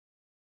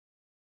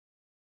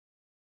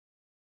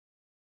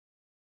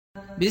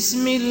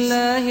بسم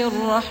الله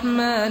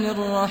الرحمن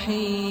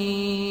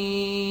الرحيم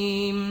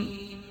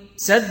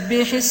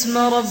سبح اسم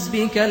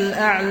ربك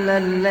الأعلى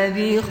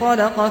الذي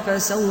خلق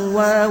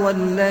فسوى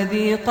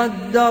والذي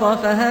قدر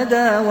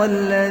فهدى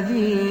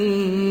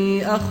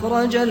والذي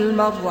أخرج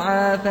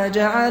المرعى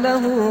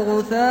فجعله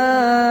غثاء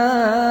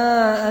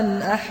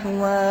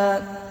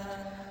أحوى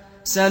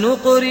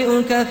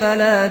سنقرئك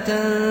فلا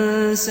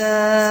تنسى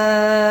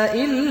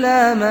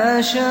إلا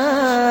ما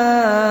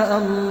شاء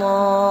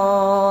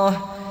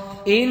الله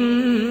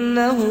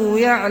إنه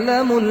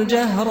يعلم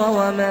الجهر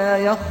وما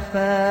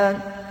يخفى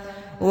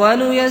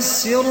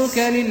ونيسرك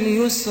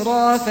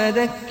لليسرى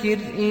فذكر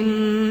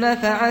إن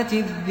نفعت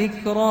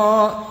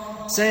الذكرى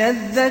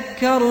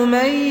سيذكر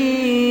من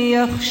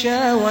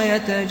يخشى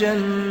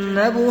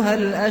ويتجنبها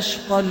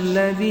الأشقى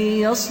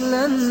الذي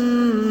يصلى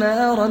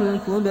النار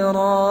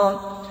الكبرى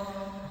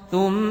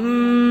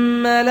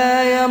ثم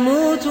لا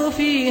يموت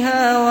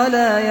فيها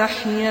ولا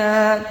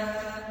يحيا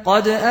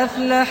قد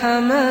أفلح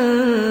من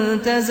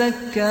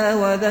تزكى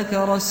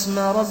وذكر اسم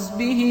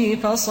ربه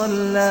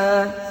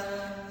فصلى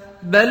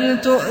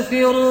بل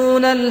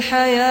تؤثرون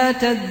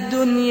الحياة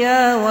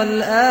الدنيا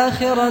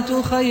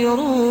والآخرة خير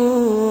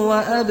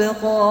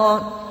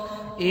وأبقى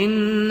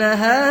إن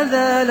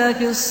هذا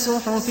لفي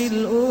الصحف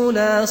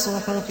الأولى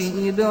صحف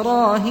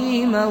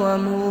إبراهيم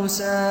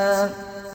وموسى